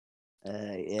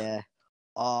 Yeah.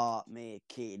 Oh, mate,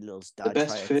 Katie Lil's dad The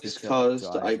best tried to first teach her how to cars to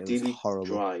drive. It was ideally horrible.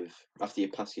 drive after you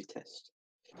pass your test.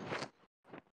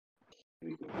 Here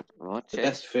we go. What, The Jay?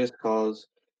 best first cars: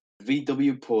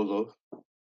 VW Polo.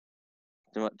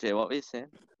 Jay, what were you saying?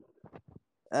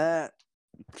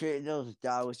 Katie Lil's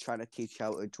dad was trying to teach her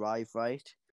how to drive,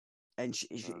 right? And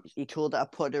Oh. he told her to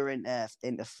put her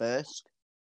into first.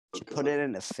 She put it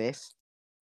into fifth.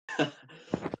 There's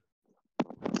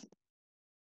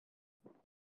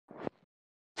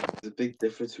a big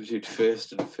difference between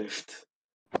first and fifth.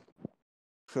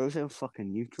 Frozen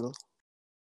fucking neutral.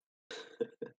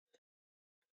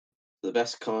 The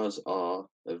best cars are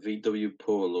a VW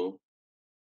Polo,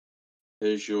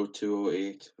 Peugeot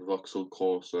 208, Vauxhall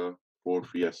Corsa, Ford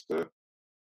Fiesta,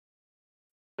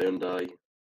 Hyundai,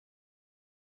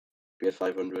 Fiat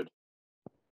 500.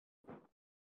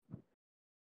 So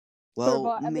Well,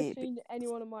 if I ever maybe. seen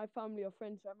anyone in my family or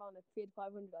friends drive around a Fiat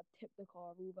 500, I'd tip the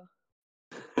car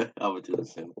over. I would do the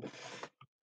same.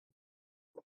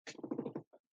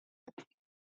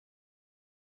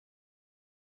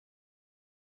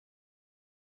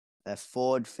 A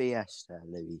Ford Fiesta,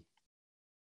 Louis.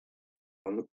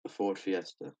 I'm a Ford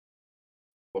Fiesta.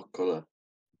 What colour?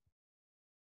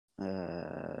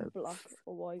 Black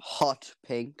or white. Hot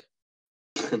pink.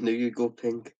 I knew you'd go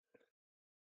pink.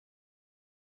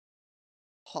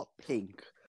 Hot pink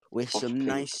with Hot some pink.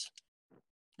 nice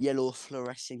yellow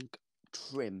fluorescent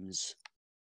trims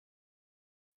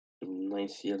Some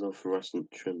nice yellow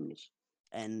fluorescent trims.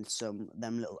 and some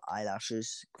them little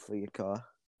eyelashes for your car.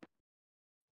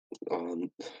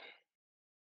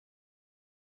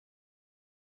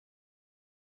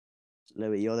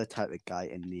 Louis, you're the type of guy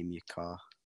to name your car.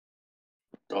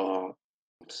 I'm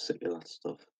sick of that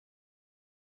stuff.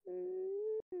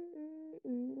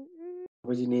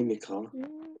 What do you name your car?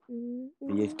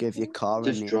 You give your car a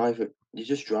Just name. drive it. You're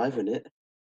just driving it.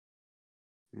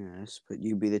 Yes, but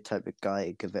you'd be the type of guy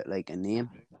to give it like a name.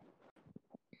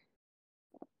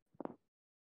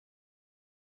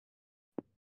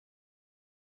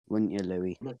 Wouldn't you,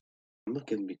 Louis? I'm not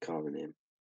giving my car a name.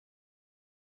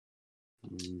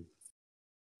 Mm.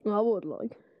 I would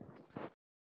like.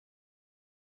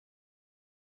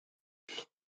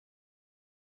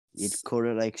 You'd call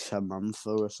it like Samantha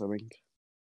or something.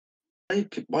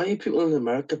 Why are people in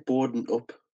America boarding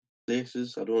up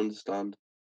places? I don't understand.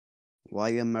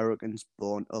 Why are Americans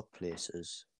born up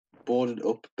places? Boarded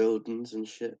up buildings and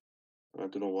shit. I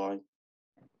don't know why.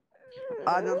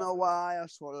 I don't know why I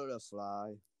swallowed a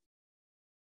fly.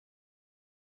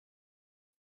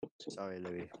 Sorry,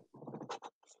 Louis.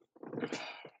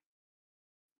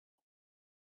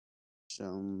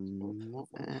 What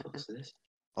the fuck's this?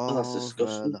 Oh, that's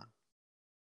disgusting.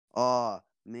 Oh,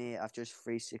 mate, I've just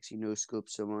 360 no scoped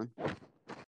someone.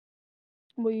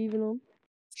 What are you even on?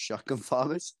 Shotgun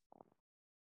farmers.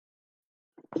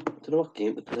 I don't know what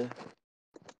game to play.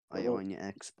 Are you on your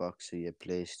Xbox or your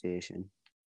PlayStation?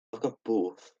 I've got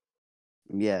both.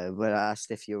 Yeah, but I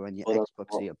asked if you're on your Well, Xbox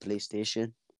or your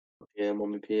PlayStation. Yeah, I'm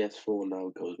on my PS4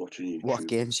 now because watching YouTube. What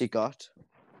games you got?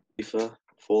 FIFA,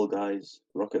 Fall Guys,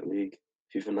 Rocket League,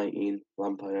 FIFA 19,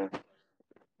 Vampire,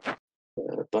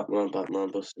 Batman,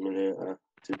 Bus Simulator,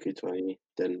 2K20,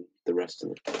 then the rest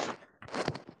of it.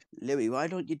 Louis, why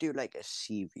don't you do like a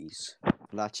series?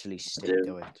 You'll actually stick do.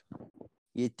 to it.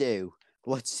 You do?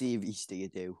 What series do you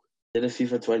do? Did a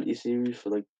FIFA 20 series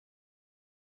for like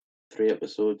 3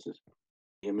 episodes.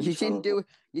 You didn't do it.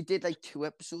 You did like 2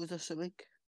 episodes or something?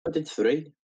 I did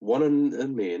 3. 1 in the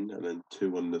main and then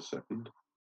 2 on the second.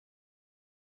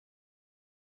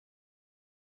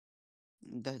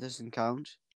 That doesn't count.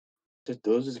 It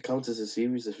does. It counts as a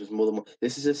series. This was more than one.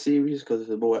 This is a series because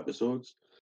there's more episodes.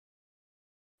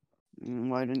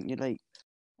 Why don't you like?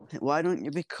 Why don't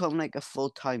you become like a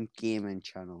full-time gaming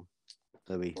channel,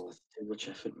 Louis? Oh, it's too much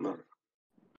effort, man.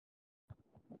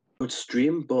 I would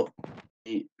stream, but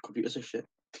the computers are shit.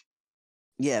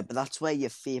 Yeah, but that's where your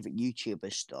favorite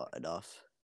YouTuber started off.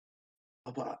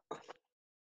 Oh, but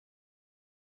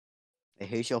Hey,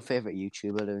 who's your favorite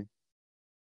YouTuber, Louis?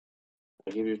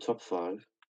 I'll give you a top 5.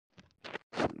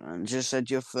 And just said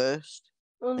your first.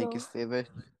 Oh Like no. your favorite.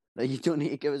 Like you don't need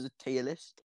to give us a tier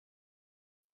list.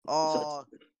 Oh,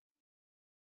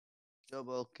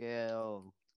 double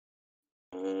kill.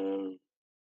 I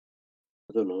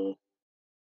don't know.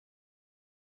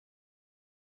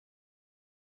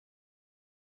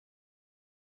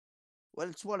 Well,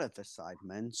 it's one of the side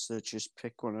men, so just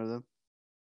pick one of them.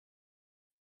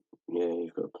 Yeah,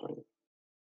 you've got a point.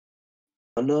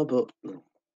 I know, but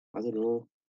I don't know.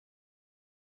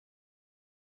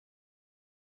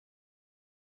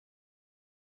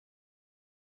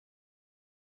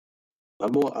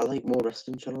 I like more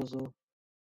wrestling channels though.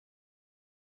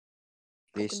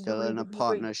 He's Fucking still in a WWE.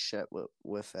 partnership with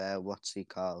what's he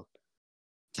called?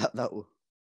 That.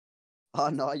 Oh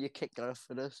no, you kicked off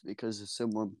for this because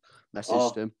someone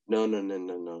messaged him. No.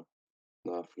 No,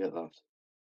 forget that.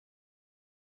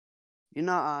 You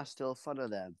know, I still follow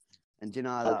them, and you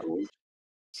know I that don't.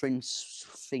 Prince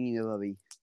thingy.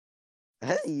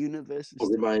 The universe is But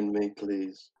remind me,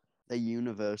 please. the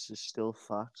universe is still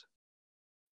fat.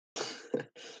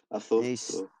 I thought He's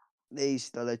so. he's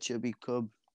still a chubby cub.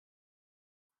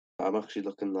 I'm actually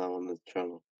looking now on the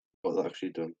channel. What they're actually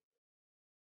done.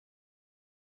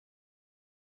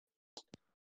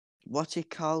 What's he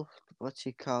called?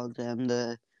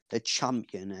 The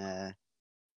champion.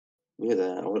 Wait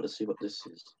there, I want to see what this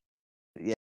is.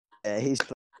 He's.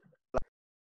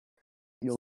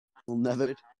 You'll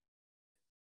never.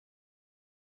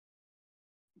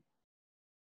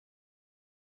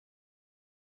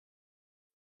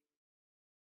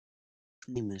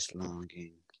 Name is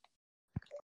logging.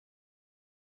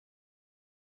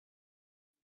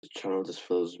 The channel just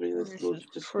fills me with This loads is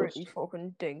of disgust. pretty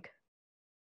fucking dink.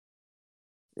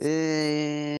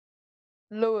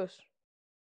 Lewis.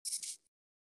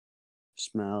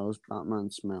 Smells, Batman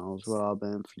smells,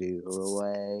 Robin flew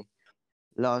away.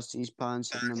 Lost his pants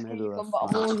in the middle of Come back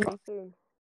France. Wolverine soon.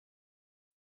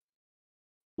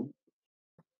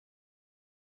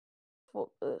 Fuck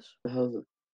this. The hell's it?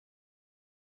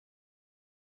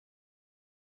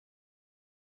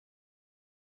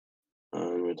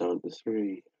 And we're down to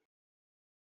 3.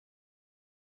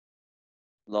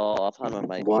 No, I've had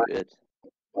my mic Why? muted.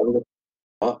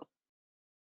 What?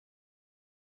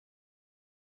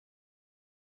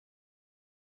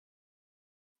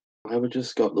 I have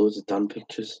just got loads of Dan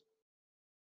pictures.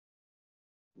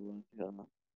 Yeah. Done.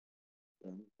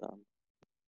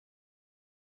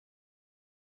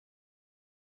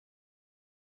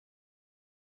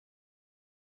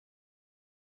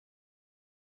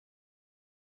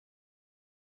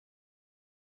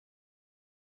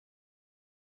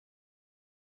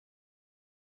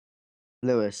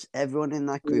 Lewis, everyone in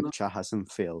that group chat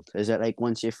hasn't failed. Is it like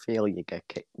once you fail, you get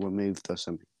removed or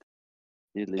something?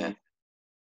 You leave. Yeah.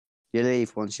 You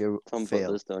leave once you Tom fail.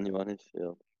 Butler's the only one who's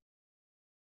failed.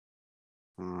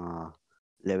 Ah,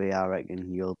 Louis, I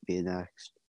reckon you'll be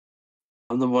next.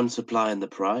 I'm the one supplying the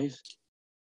prize.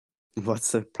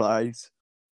 What's the prize?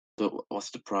 So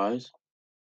what's the prize?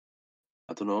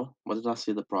 I don't know. What did I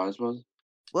say the prize was?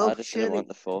 Well, I just didn't want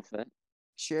the forfeit.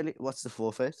 surely, what's the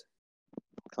forfeit?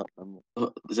 Can't remember.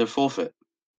 Is there a forfeit?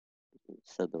 It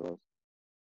said there was.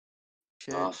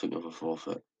 Oh, I think of a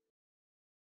forfeit.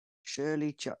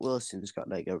 Surely Jack Wilson's got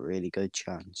like a really good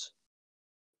chance.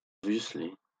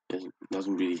 Obviously, he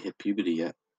hasn't really hit puberty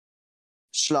yet.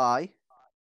 Sly?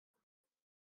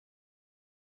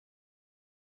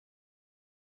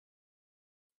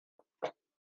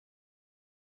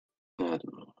 I don't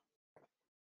know.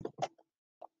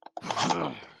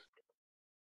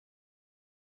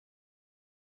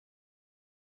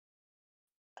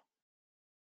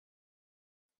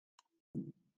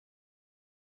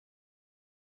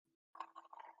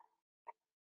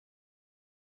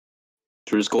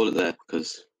 Should we just call it there?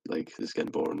 Because like it's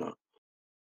getting boring now.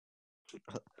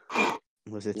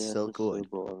 Was it Yeah, still it's going? so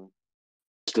boring.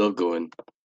 Still going.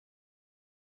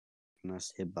 And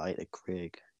that's hit by the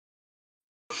Craig.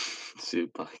 See you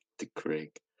back to Craig.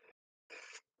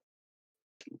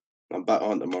 I'm back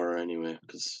on tomorrow anyway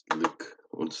because Luke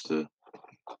wants to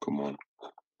come on.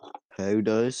 Who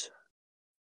does?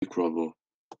 Luke Robbo.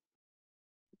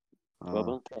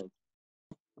 Robin?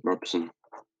 Robson.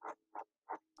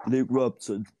 Luke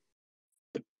Robson.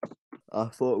 I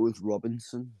thought it was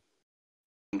Robinson.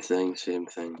 Same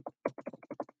thing.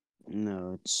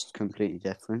 No, it's completely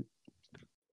different.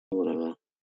 Whatever.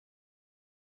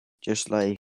 Just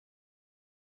like